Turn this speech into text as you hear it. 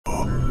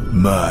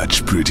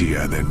Much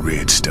prettier than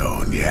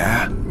redstone,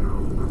 yeah?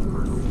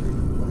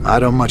 I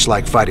don't much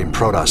like fighting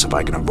Protoss if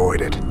I can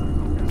avoid it.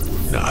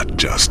 Not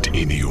just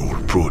any old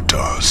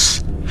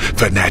Protoss.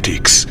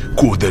 Fanatics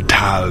called the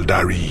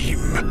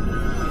Tal'Darim.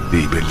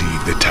 They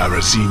believe the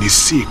Terrazine is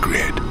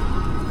sacred,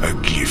 a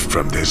gift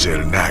from the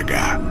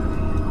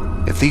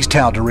Xel'Naga. If these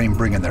Tal'Darim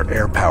bring in their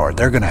air power,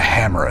 they're gonna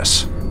hammer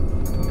us.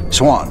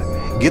 Swan,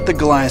 get the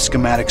Goliath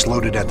schematics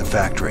loaded at the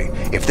factory.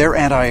 If their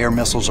anti-air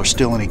missiles are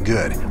still any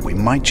good, we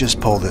might just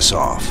pull this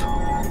off.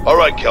 All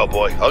right,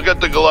 cowboy. I'll get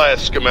the Goliath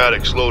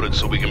schematics loaded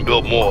so we can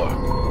build more.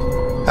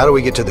 How do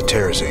we get to the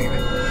Terrazine?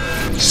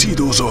 See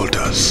those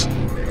altars?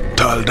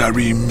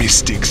 Tal'Darim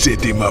mystics set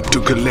them up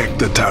to collect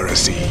the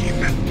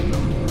Terrazine.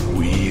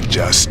 We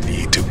just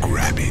need to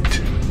grab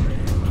it.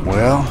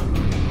 Well,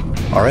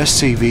 our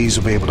SCVs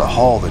will be able to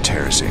haul the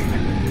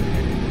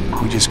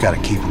Terrazine. We just gotta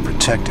keep them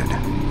protected.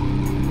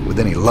 With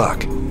any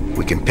luck,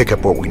 we can pick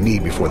up what we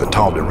need before the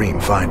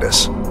Tal'Darim find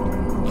us.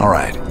 All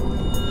right,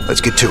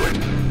 let's get to it.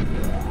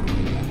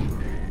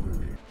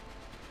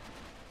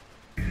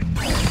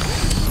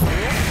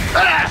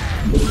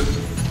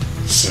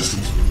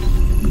 Systems.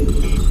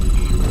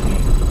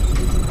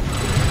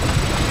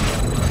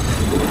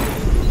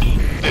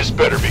 This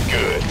better be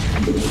good.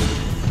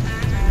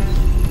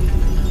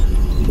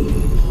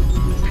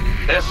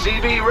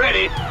 SCV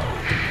ready.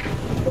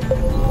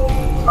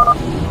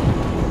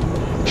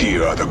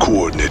 Here are the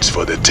coordinates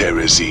for the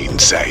Terrazine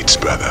sites,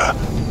 brother.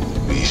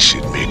 These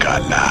should make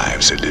our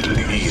lives a little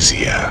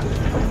easier.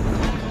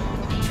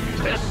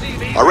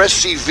 Our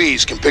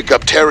SCVs can pick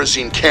up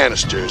Terrazine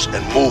canisters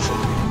and move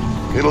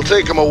them. It'll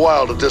take them a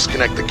while to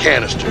disconnect the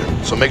canister,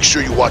 so make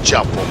sure you watch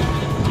out for them.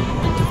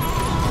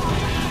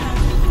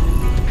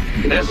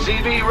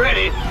 SCV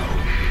ready.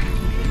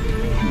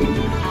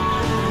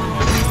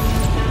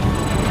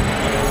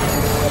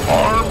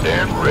 Armed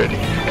and ready.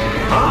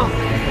 Huh?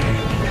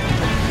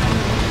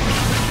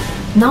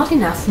 Not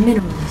enough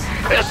minerals.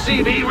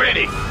 SCV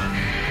ready.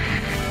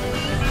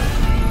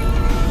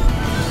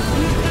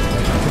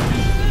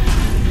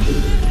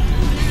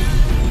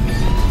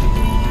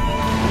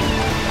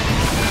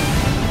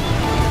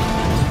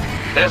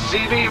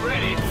 SCV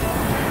ready.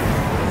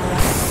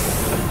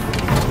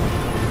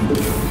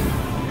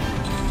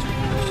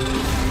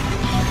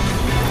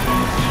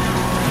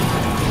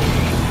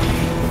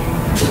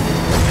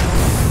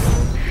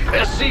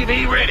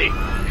 SCV ready.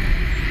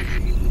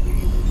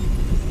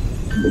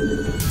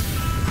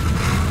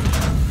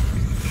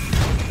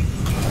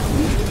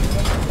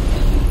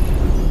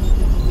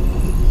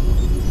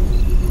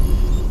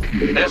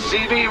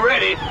 SCV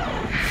ready.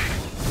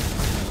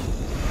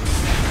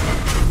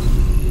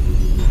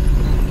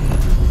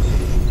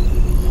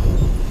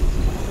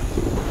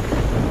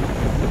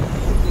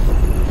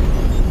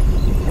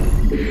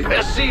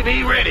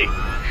 SCV ready.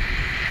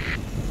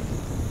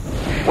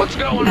 What's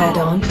going on?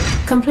 Add-on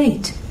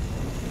complete.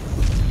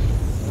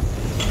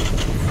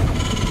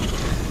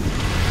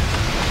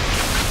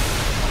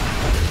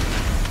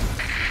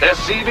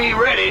 SCV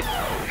ready.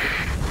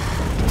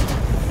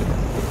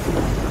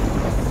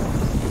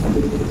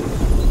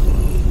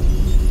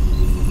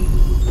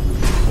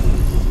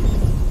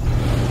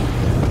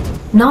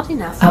 Not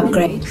enough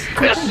upgrades.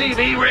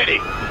 SCV ready.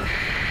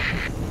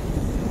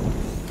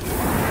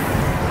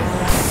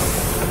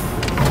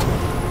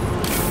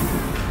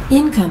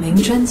 Incoming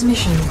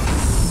transmission.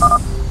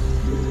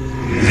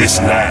 This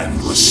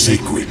land was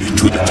sacred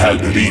to the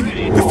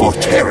Tal'Darim before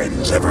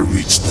Terrans ever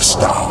reached the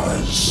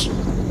stars.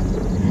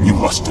 You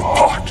must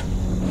depart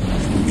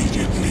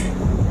immediately.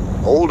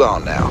 Hold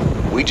on now.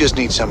 We just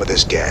need some of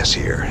this gas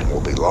here, and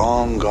we'll be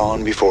long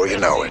gone before you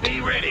know it.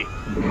 SCV ready.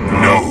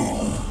 No.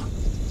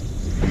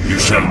 You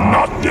shall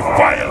not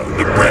defile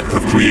the breath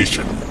of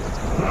creation.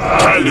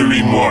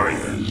 Tal'Darim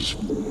warriors,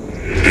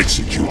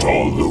 execute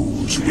all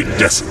those who would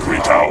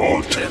desecrate our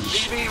altars.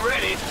 SCV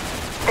ready.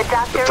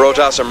 The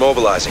Protoss are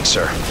mobilizing,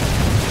 sir.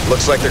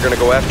 Looks like they're gonna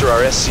go after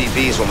our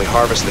SCVs when we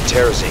harvest the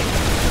Terrazine.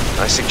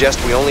 I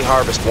suggest we only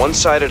harvest one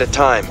side at a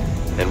time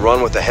and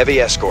run with a heavy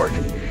escort.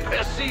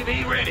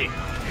 SCV ready.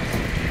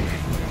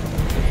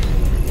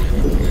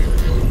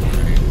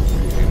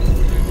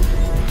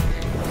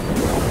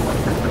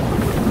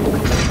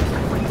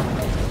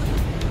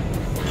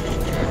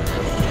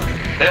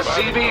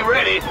 SCV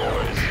ready.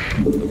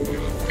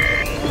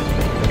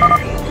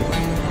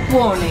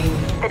 Warning.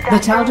 The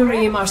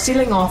Tal'Darim are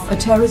sealing off a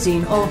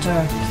Terrazine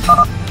altar.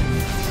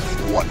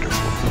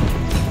 Wonderful.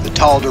 The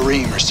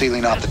Tal'Darim are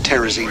sealing off the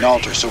Terrazine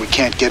altar so we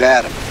can't get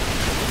at them.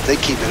 If they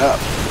keep it up,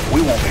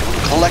 we won't be able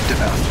to collect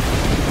enough.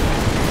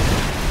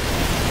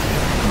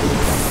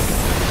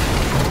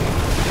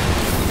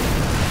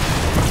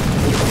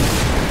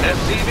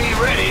 SCV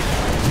ready.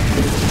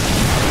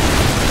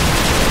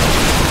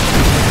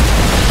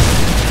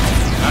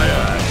 Aye,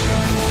 aye.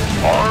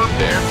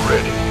 Armed and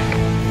ready.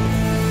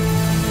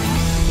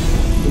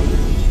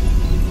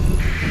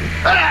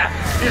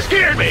 Ah! You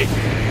scared me!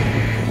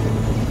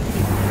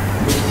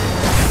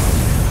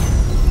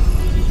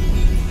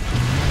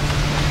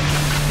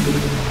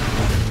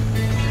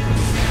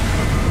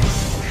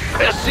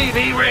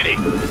 SCV ready.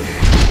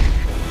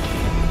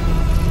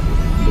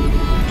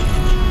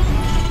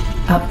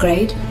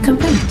 Upgrade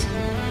complete.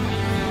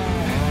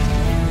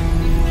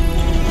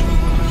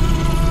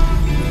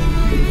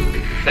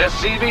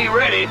 SCV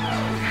ready.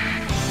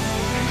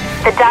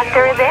 The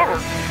doctor is in.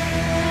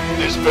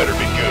 This better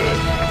be good.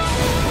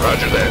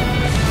 Roger that.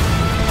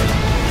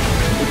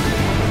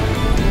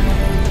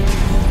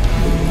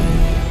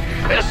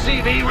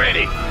 SCV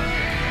ready.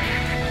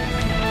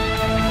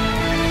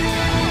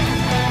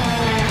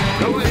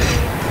 Go ahead.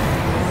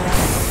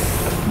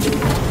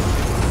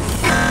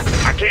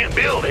 I can't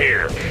build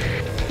here.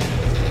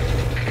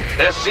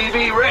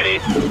 SCV ready.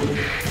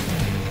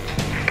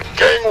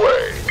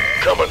 Gangway,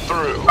 coming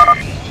through.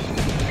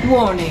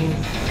 Warning.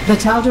 The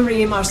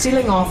Tal'Darim are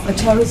sealing off a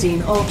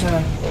Terrazine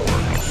altar.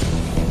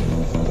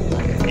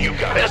 You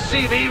got it.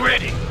 SCV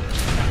ready.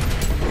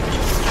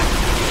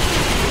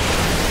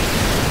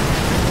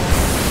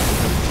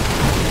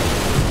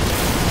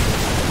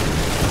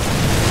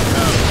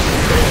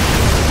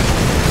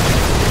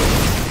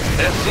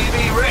 SCV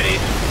ready.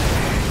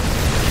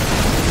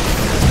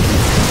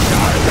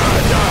 Die,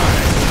 die, die.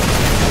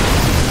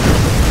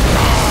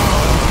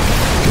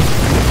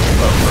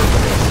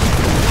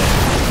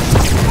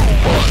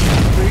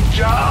 Big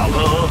job,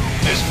 huh?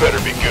 This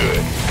better be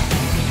good.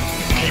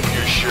 Keep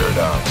your shirt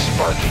on,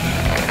 Sparky.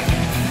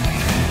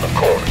 Of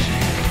course.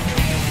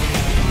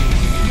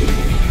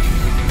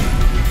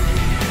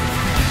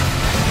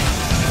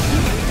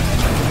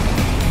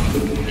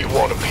 You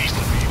want a piece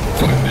of me,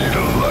 boy? Need a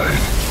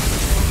light.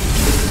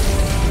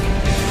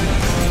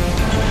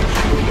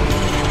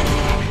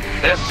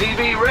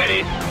 SCV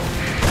ready.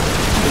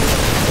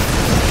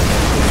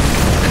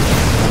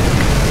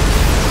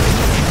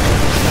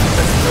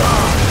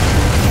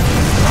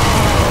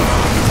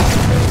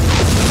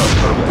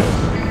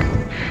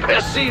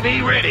 SCV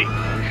ready.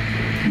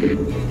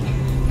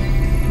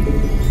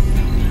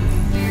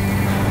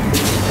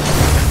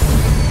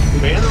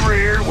 In the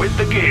rear with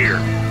the gear.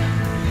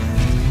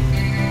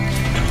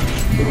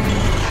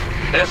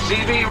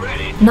 SCV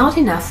ready. Not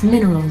enough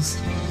minerals.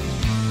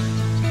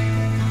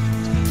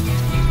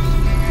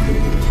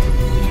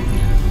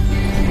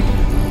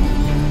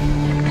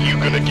 You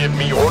gonna give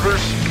me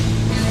orders?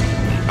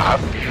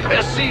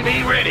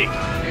 SCV ready.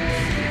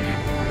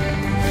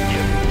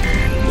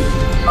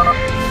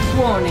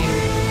 Warning.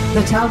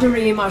 The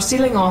Tal'Darim are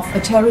sealing off a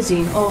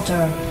Terrazine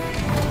altar.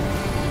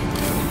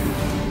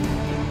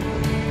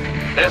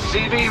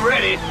 SCV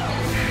ready.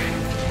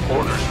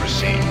 Orders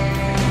received.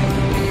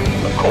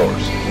 Of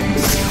course.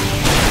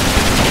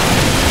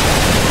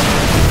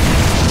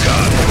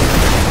 Got it.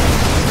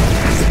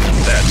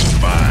 That's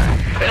fine.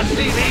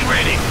 SCV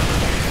ready.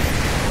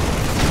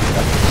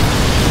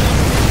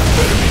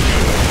 Better be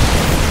good.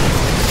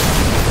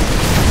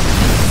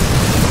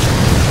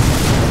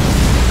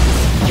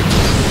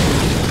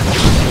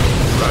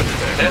 Roger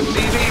that.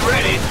 SCV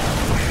ready.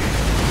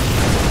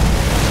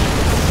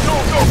 Go,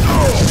 go, go!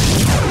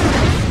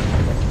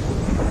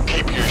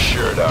 Keep your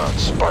shirt on,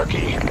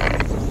 Sparky.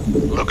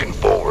 Looking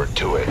forward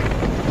to it.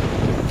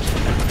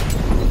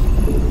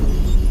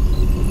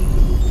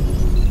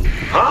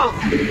 Huh?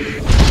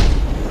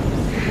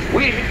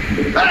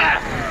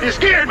 You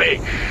scared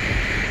me!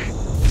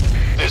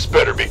 This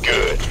better be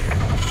good.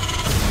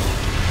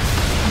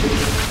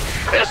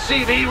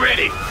 SCV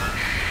ready.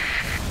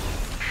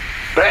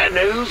 Bad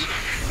news?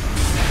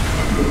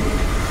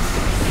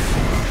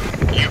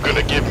 You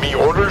gonna give me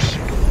orders?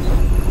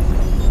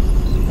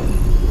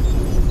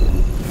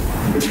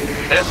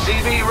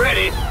 SCV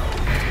ready.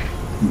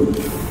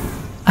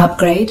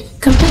 Upgrade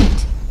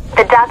complete.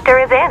 The doctor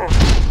is in.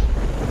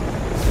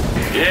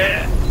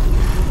 Yeah.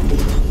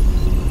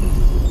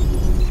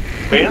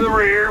 In the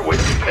rear with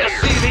the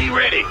SCV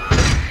ready.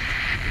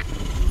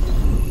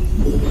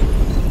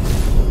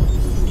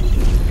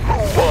 Who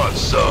wants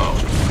some?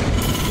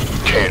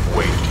 Can't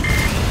wait.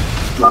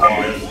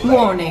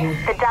 Warning.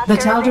 The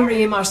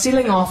Tal'Darim are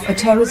sealing off a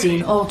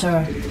Terrazine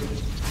altar.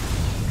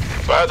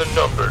 By the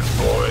numbers,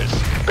 boys.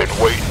 Been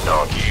waiting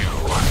on you.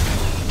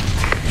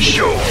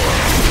 Sure.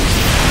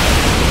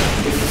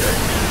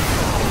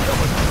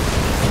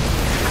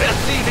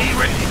 SCV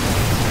ready.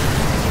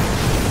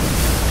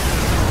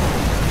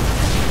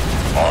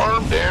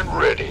 Armed and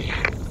ready.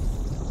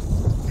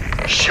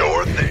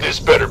 Sure thing. This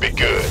better be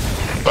good.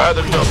 By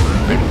the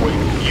numbers, been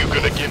waiting. You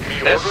gonna give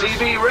me orders?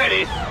 SCV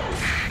ready.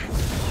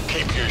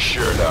 Keep your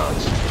shirt on.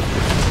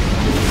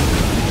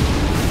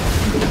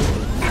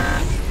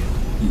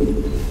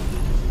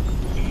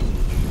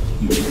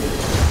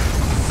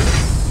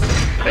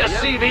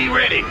 SCV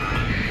ready.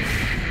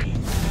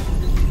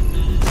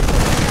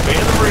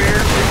 In the rear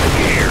with the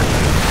gear.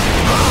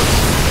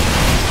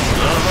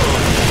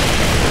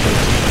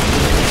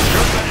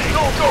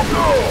 Go, go,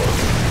 go!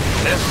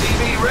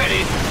 SCV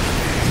ready.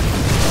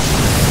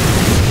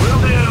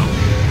 Will do.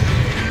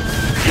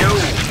 Yo.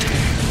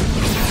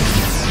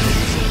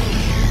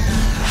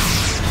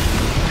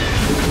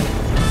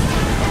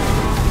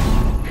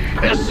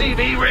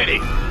 SCV ready.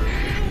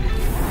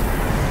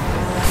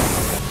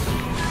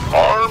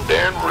 Armed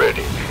and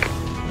ready.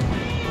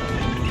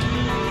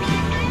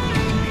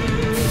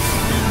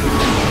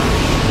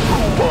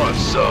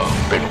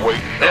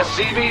 waiting.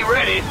 SCV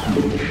ready.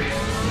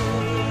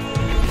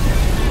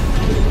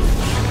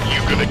 You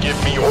gonna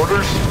give me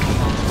orders?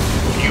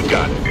 You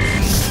got it.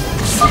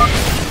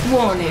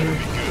 Warning.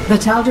 The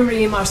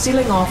Tal'Darim are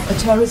sealing off a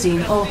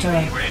Terrazine altar.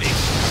 Ready.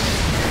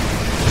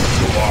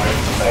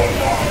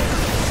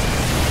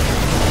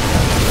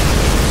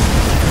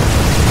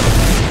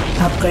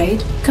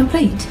 Upgrade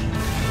complete.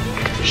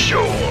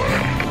 Sure.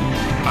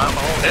 I'm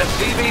on it.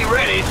 SCV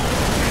ready.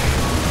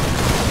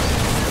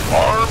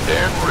 Armed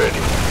and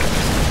ready.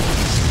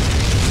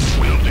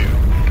 Will do.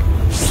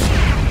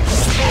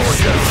 Oh,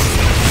 yeah.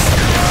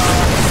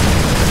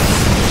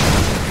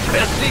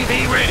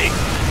 SCV ready.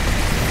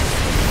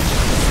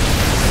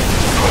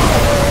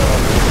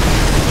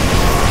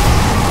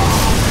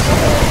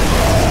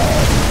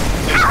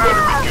 This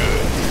better be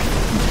good.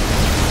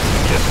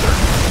 Yes, sir.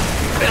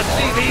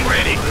 SCV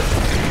ready.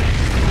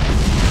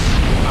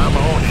 I'm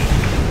on it.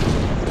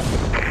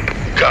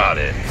 Got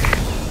it.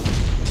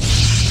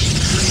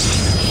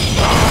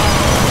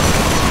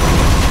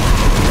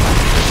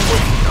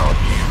 Waiting on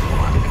you.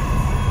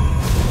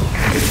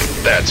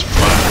 That's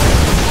fine.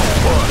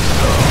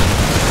 What's up?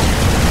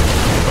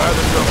 By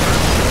the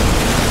numbers.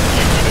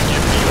 You gonna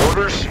give me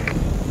orders?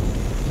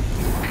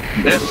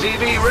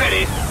 SCV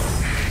ready.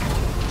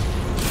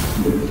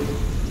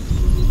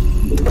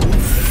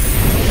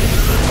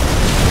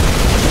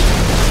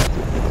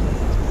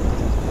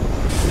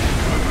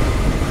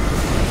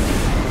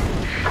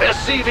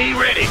 SCV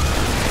ready.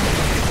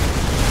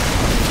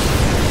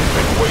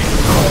 Been waiting.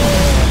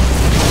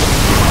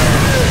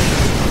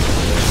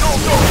 Go,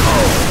 go, go!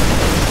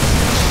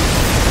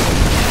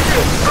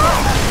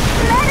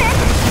 Medic!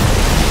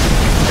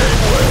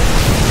 Gateway.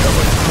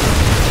 Coming.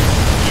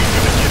 You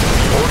gonna give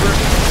me orders?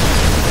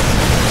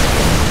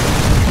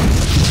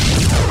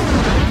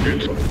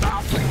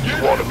 You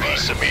want a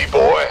piece of me,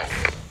 boy?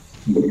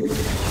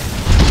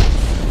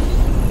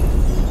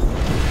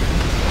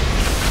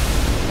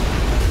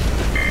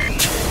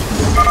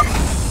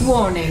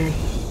 Warning.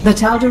 The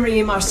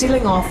Tal'Darim are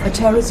sealing off a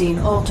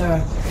Terrazine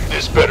altar.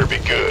 This better be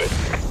good.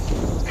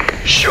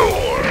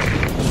 Sure.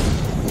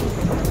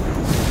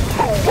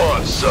 Who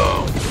wants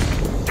some?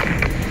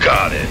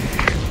 Got it.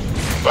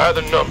 By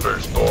the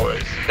numbers,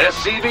 boys.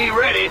 SCV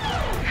ready.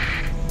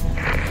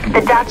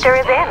 The doctor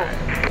is in.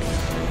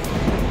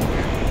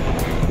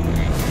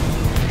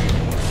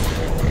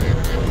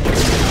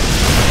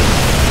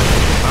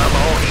 I'm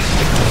on it.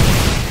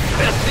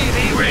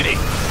 SCV ready.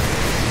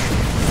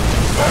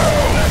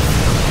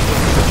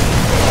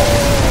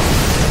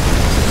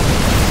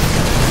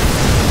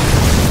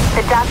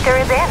 The doctor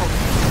is in.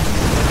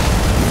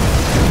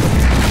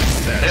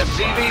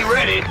 SCV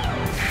ready.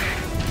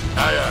 Aye,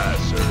 aye,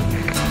 sir.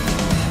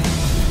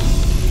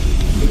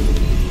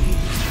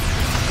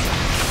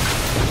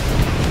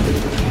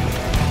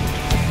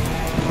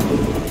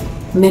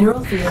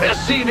 Mineral field.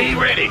 SCV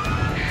ready.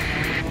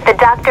 The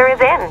doctor is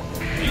in.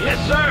 Yes,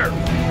 sir.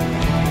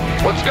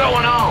 What's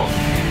going on?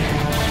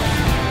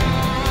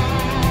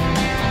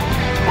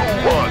 Who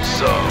wants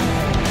some?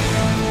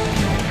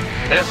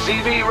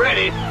 SCV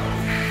ready.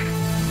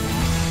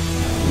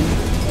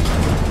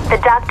 The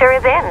doctor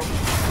is in.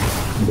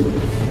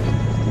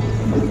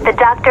 The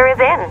doctor is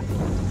in.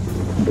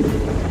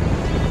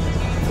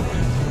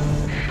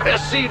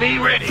 SCV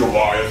ready.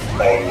 Goliath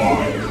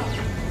online.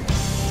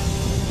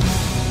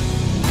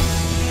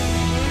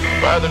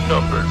 By the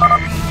numbers.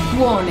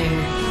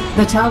 Warning.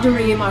 The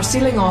Tal'Darim are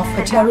sealing off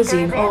a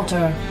Terrazine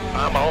altar.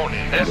 I'm on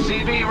it.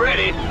 SCV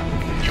ready.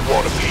 You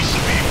want a piece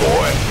of me,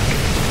 boy?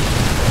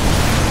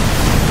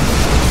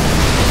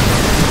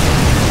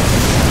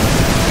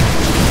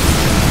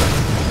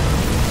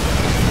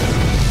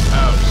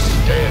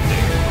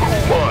 Outstanding.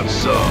 Who wants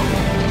some?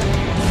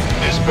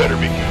 This better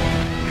be good.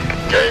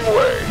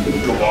 Gangway.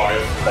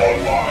 Goliath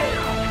online.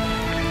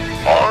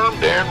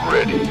 Armed and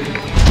ready.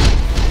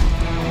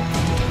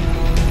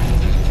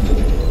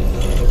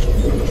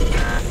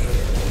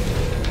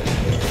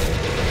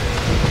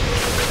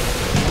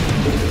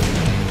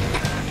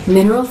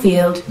 Mineral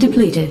field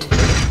depleted.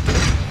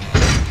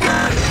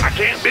 I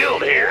can't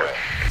build here.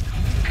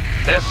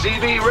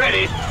 SCV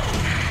ready.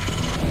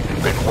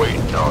 Been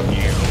waiting on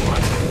you.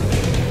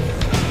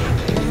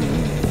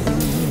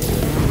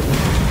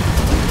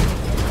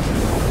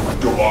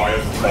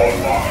 Goliath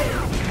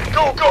online.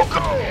 Go, go,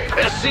 go!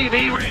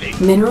 SCV ready.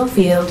 Mineral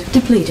field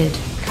depleted.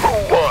 Who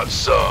wants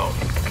some?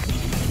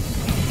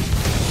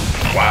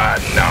 Why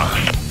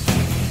not?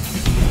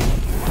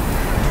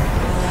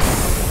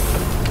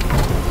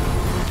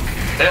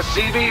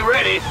 SCV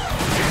ready.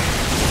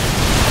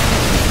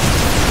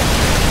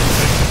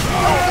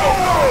 Go, go,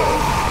 go!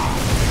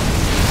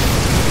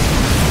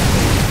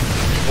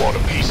 You want a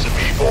piece of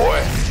me, boy?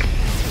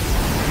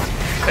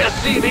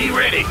 SCV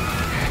ready.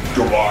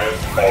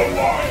 Goliath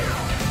online.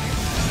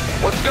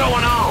 What's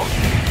going on?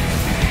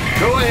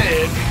 Go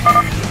ahead.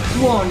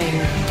 Warning.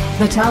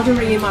 The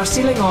Tal'Darim are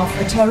sealing off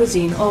a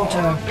Terrazine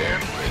altar.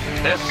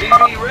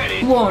 SCV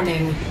ready.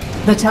 Warning.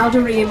 The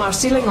Tal'Darim are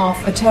sealing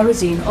off a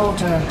Terrazine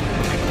altar.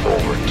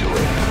 Over to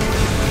it.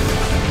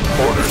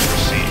 Orders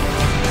received.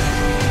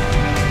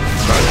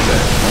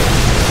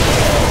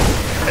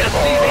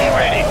 SCV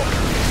ready.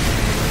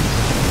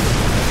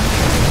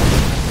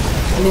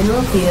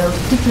 Mineral field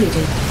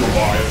depleted.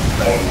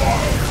 Goliath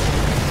online.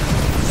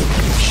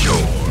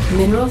 Sure.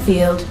 Mineral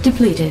field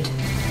depleted.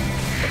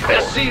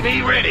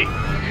 SCV ready.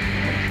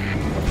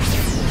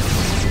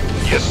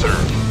 Yes, sir.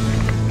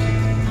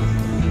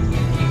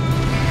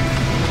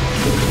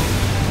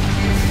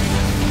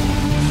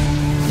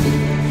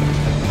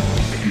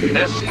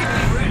 SCV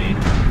ready.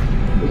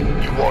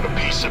 You want a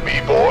piece of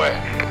me, boy?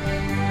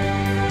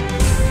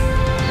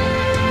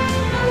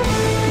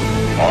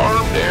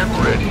 Armed and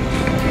ready.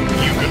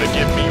 You gonna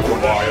give me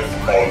orders?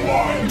 Goliath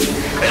online.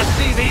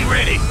 SCV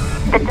ready.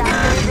 The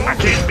doctor is in. I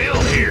can't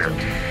build here.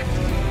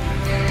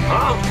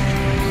 Huh?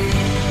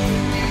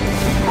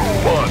 Who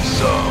wants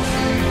some?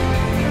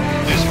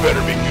 This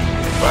better be good.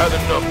 By the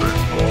numbers,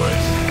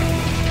 boys.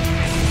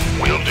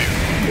 Will do.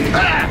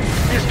 Ah!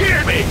 You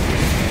scared me!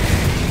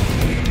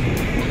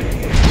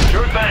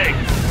 Sure thing.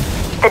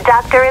 The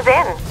doctor is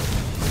in.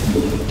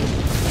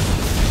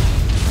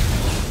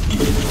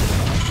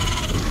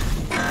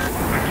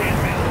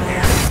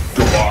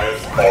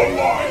 Goliath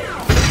online.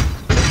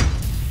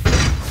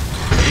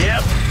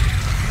 Yep.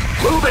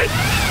 Move it!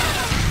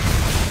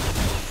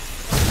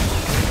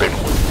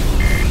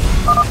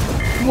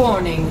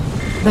 Warning.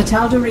 The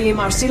Tal'Darim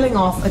are sealing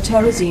off a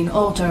Terrazine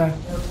altar.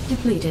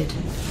 Depleted.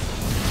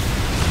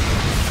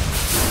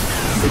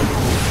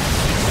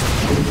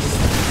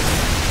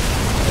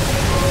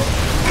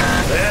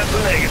 That's a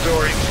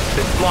negatory.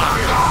 It's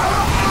blocked.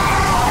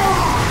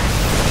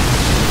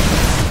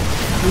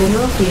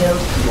 Mineral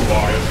field.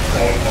 Goliath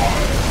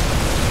online.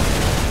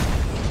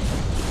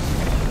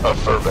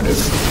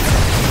 Affirmative.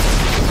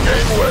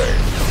 Gangway.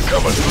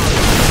 Coming through.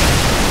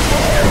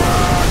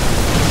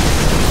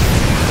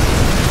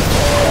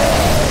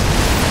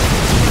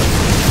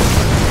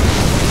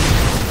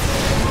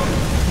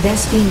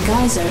 Vespine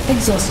geyser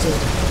exhausted.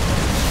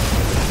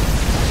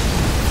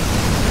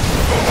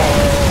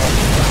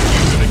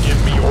 You gonna give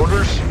me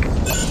orders?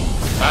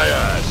 Aye,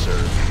 aye, sir.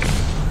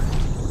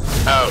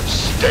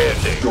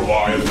 Outstanding.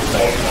 Goliath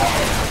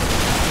online.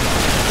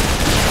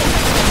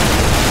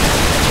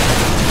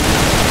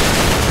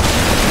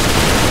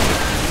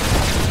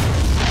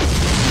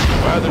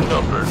 By the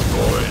numbers,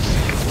 boys.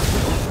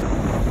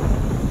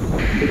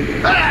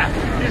 Ah!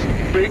 This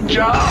big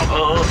job,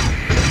 huh?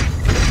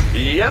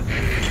 Yep.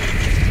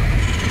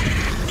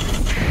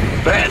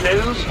 Bad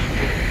news.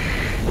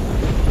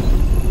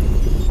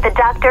 The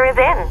doctor is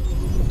in.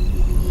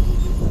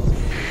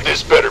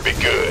 This better be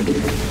good.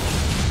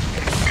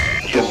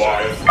 Yes, sir.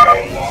 Goliath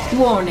online.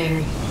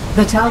 Warning.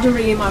 The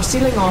Tal'Darim are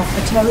sealing off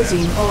a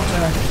Terrazine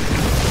altar.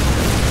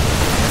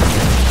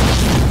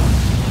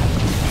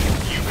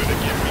 You gonna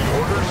give me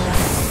orders?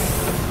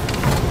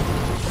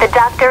 The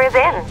doctor is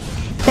in.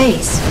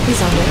 Base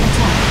is under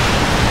attack.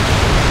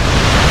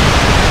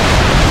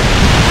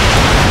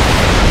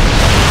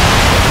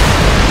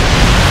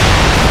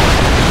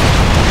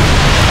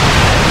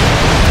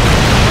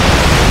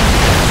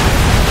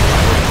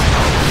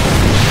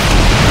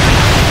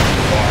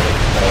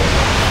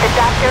 The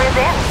doctor is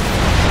in.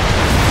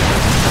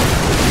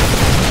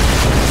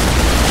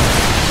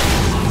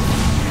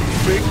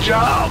 Big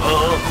job,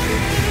 huh?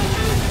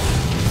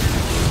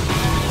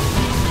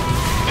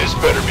 This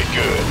better be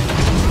good.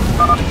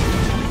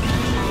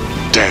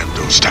 Damn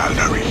those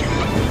Tal'Darim.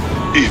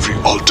 Every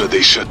altar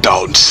they shut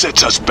down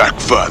sets us back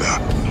further.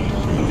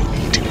 You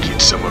need to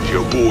get some of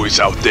your boys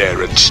out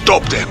there and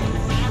stop them.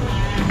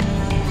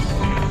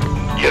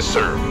 Yes,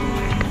 sir.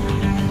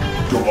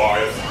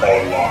 Goliath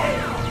online.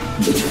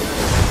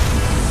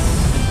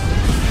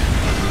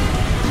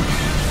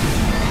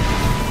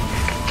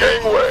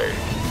 Gangway.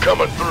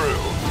 Coming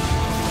through.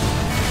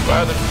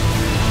 By the...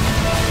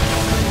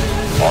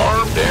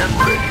 Armed and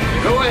ready.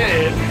 Go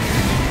ahead.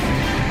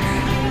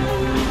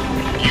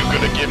 You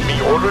gonna give me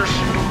orders?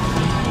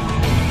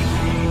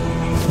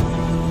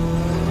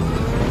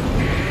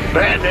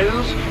 Bad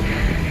news.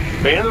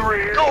 Be in the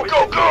rear. Go,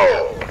 go,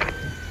 go!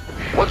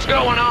 What's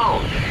going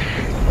on?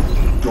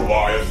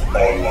 Goliath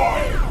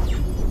online.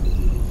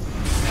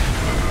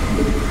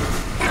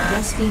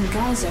 Vespine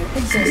geyser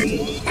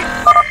exhausted.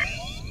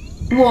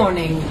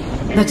 Warning.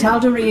 The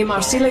Tal'Darim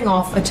are sealing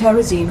off a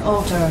Terrazine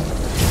altar.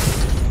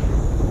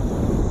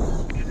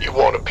 You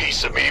want a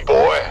piece of me,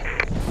 boy?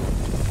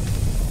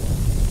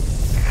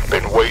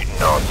 Been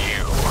waiting on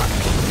you.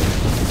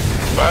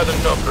 By the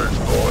numbers,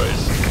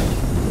 boys.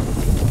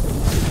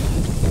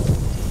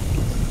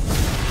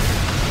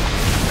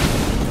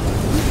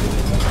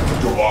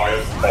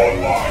 Goliath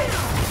online.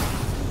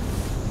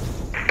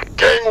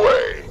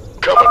 Gangway.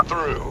 Coming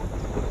through.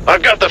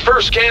 I've got the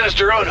first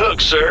canister on hook,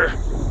 sir.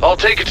 I'll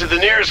take it to the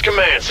nearest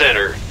command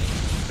center.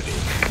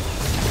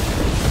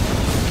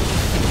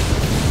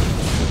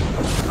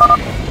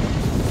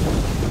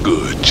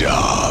 Good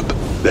job.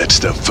 That's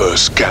the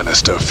first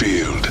canister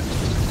field.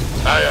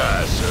 Aye,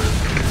 aye,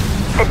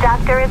 sir. The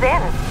doctor is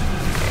in.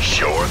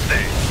 Sure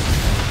thing.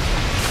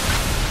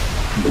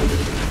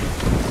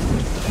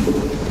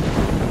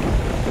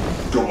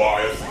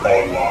 Goliath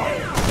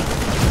online.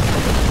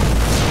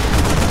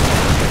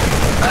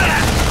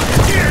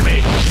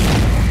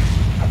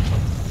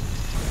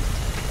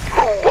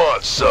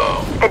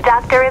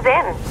 doctor is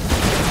in.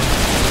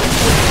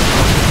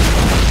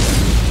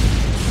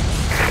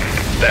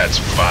 That's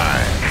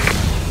fine.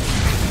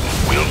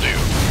 Will do.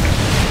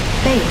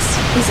 Base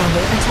is under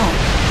attack.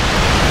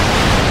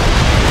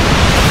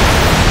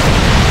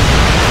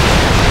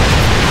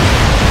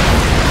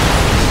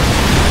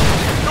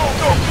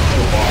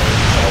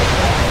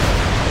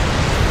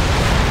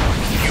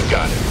 You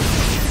got it.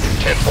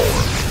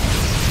 10-4.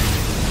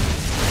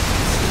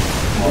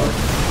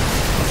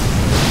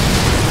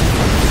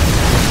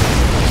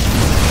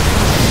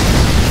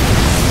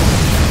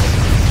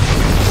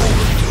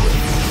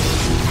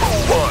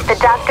 The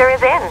doctor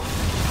is in.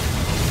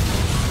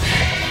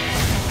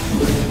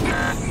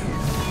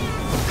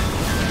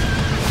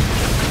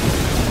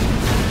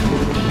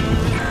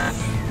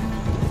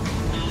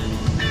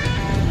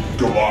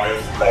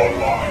 Goliath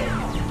online.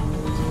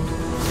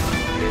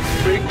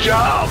 Big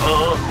job,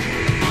 huh?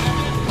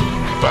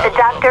 The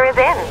doctor is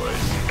in.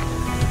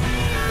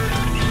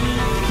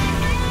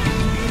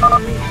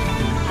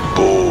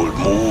 Bold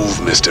move,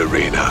 Mr.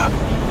 Reyna.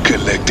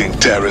 Collecting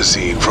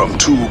terrazine from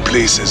 2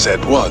 places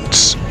at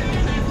once.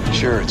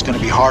 Sure, it's gonna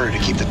be harder to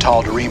keep the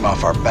Tal'Darim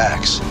off our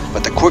backs,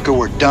 but the quicker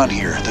we're done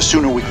here, the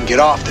sooner we can get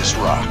off this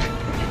rock.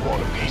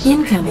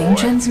 Incoming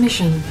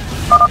transmission.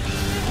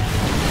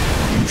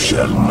 You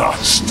shall not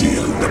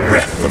steal the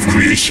breath of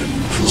creation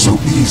so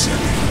easily.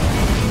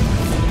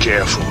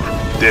 Careful.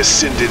 They're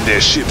sending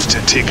their ships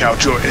to take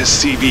out your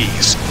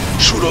SCVs.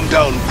 Shoot them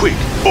down quick,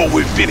 or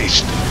we're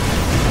finished.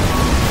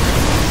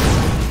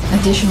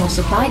 Additional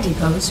supply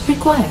depots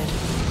required.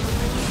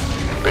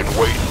 Been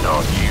waiting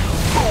on you.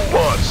 Who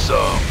wants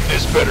some?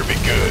 This better be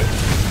good.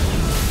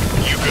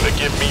 You gonna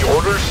give me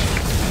orders?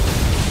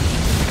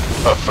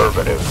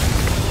 Affirmative.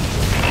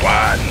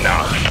 Why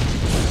not?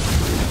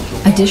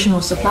 Additional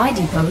supply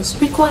depots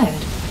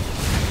required.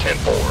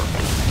 10-4.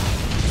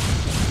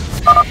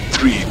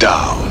 3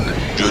 down.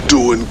 You're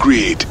doing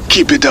great.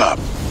 Keep it up.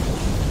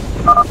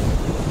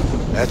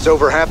 That's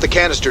over half the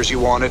canisters you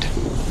wanted.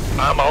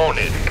 I'm on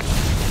it.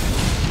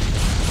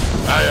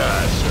 Aye,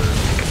 aye, sir.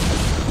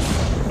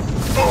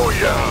 Oh,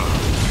 yeah.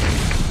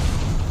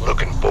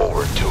 Looking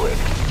forward to it.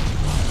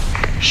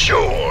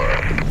 Sure.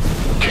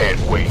 Can't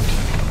wait.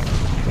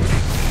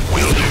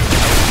 Will do.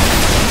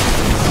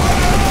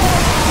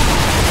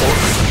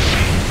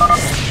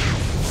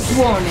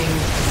 Warning.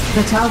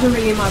 The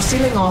Tal'Darim are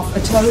sealing off a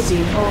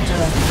terrazine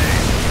altar.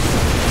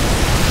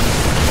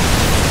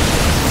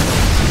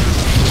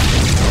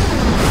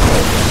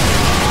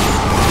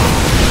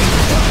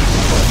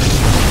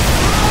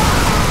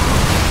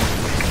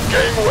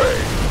 Gangway,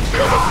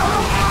 coming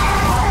through.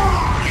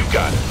 You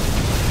got it.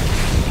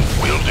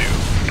 Will do.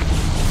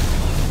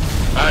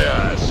 Aye,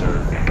 aye, sir.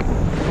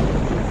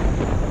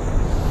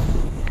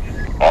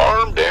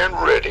 Armed and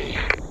ready.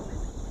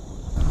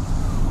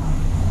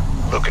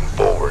 Looking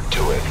forward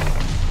to it.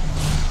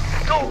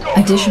 Go, go,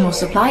 Additional go.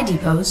 supply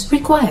depots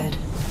required.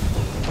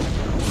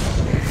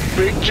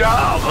 Big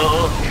job,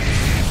 huh?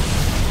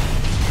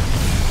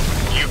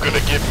 You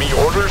gonna give me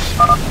orders?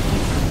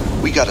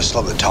 We gotta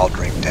slow the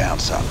Tal'Darim down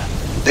some.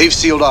 They've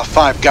sealed off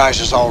 5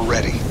 geysers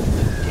already.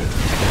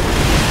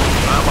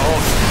 I'm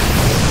on.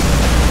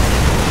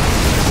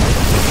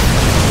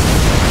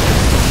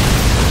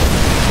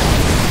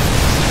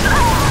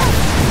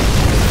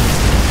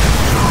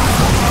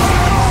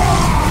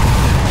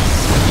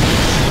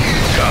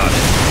 Got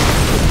it.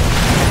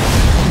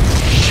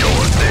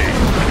 Sure thing.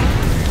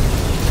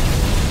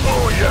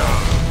 Oh, yeah.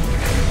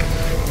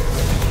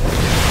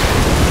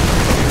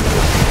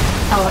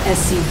 Our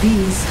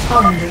SCVs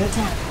are under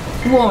attack.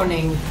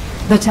 Warning.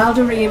 The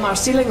Tal'Darim are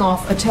sealing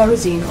off a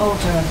terrazine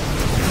altar.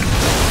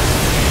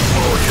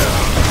 Oh, yeah.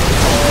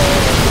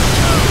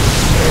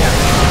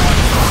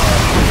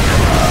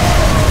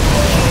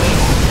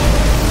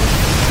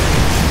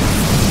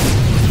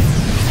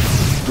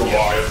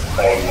 Goliath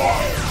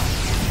online.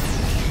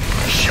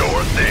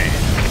 Sure thing.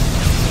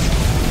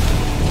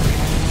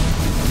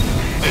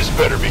 This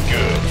better be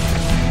good.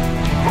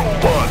 Who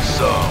wants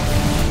some?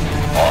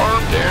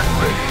 Armed and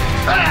ready.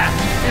 Ah!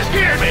 You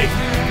scared me!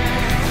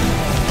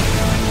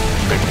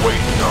 Been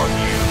waiting on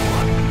you.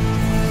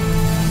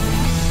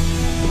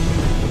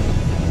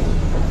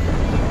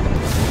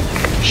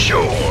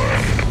 Sure.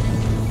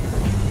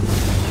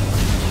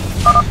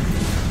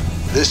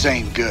 This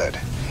ain't good.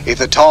 If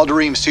the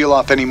Tal'Darim seal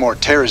off any more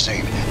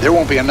terrazine, there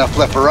won't be enough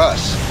left for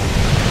us.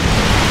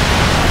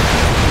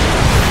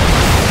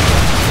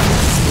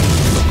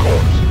 Of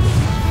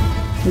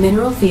course.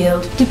 Mineral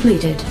field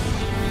depleted.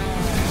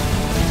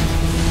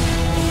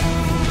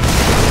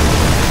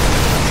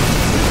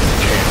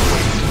 Can't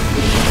wait.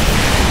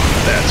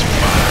 That's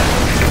fine.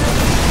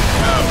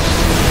 House.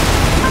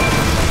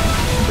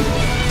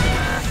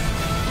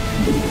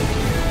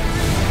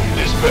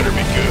 This better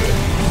be good.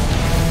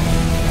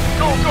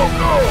 Go, go,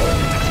 go!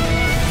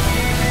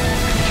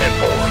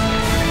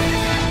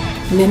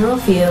 10-4. Mineral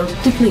field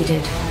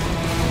depleted.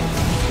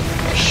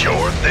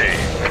 Sure thing.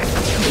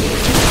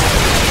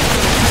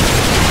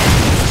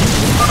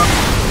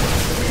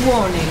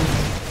 Warning.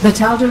 The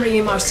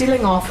Tal'Darim are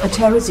sealing off a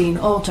terrazine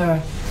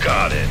altar.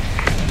 Got it.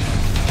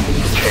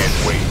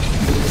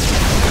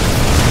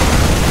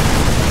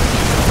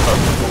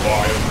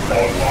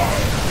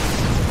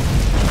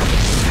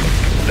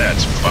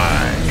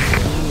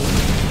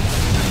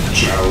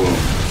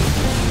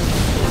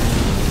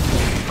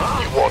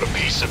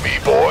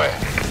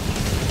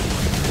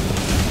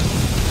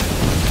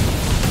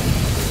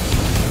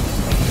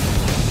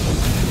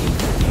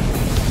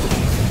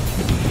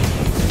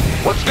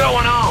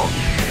 going on?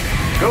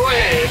 Go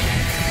ahead.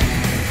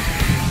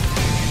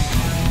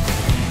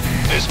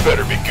 This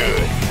better be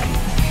good.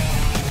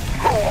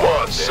 Who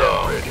wants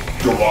some?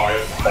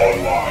 Goliath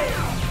online.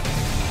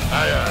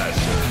 Aye, aye,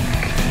 sir.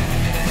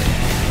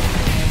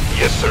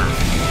 Yes, sir.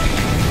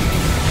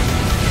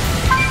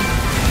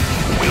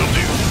 Will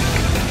do.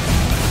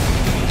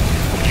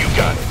 You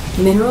got it.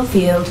 Mineral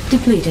field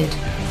depleted.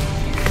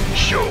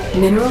 Sure.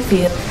 Mineral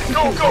field.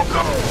 Go, go,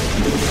 go!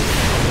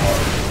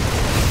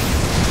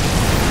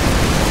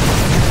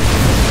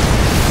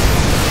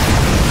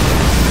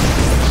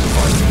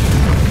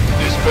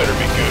 This better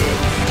be good.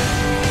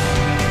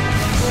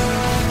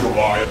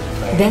 Goliath.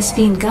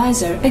 Vespine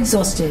geyser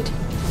exhausted.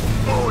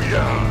 Oh,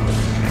 yeah.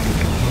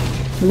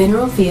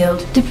 Mineral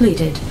field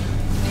depleted.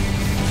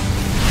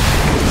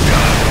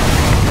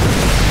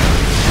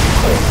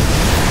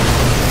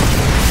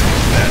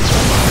 That's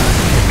fine.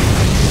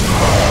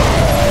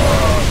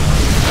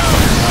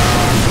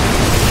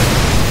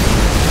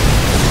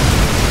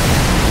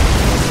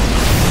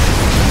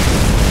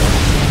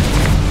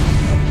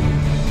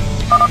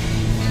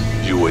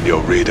 You and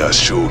your radar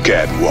sure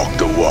can walk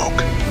the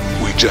walk.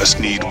 We just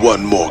need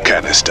one more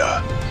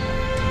canister.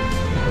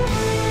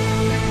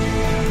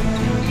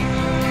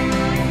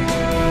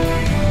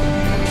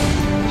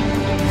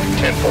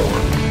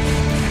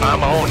 10-4.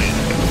 I'm on it.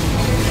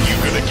 You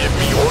gonna give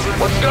me orders?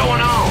 What's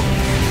going on?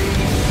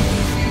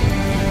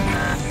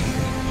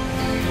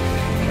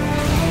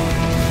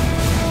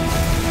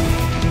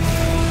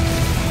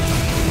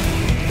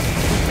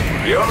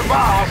 You're the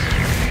boss.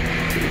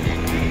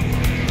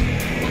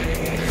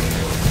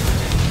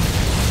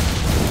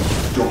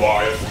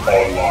 Goliath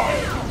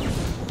online.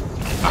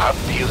 I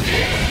feel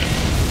it.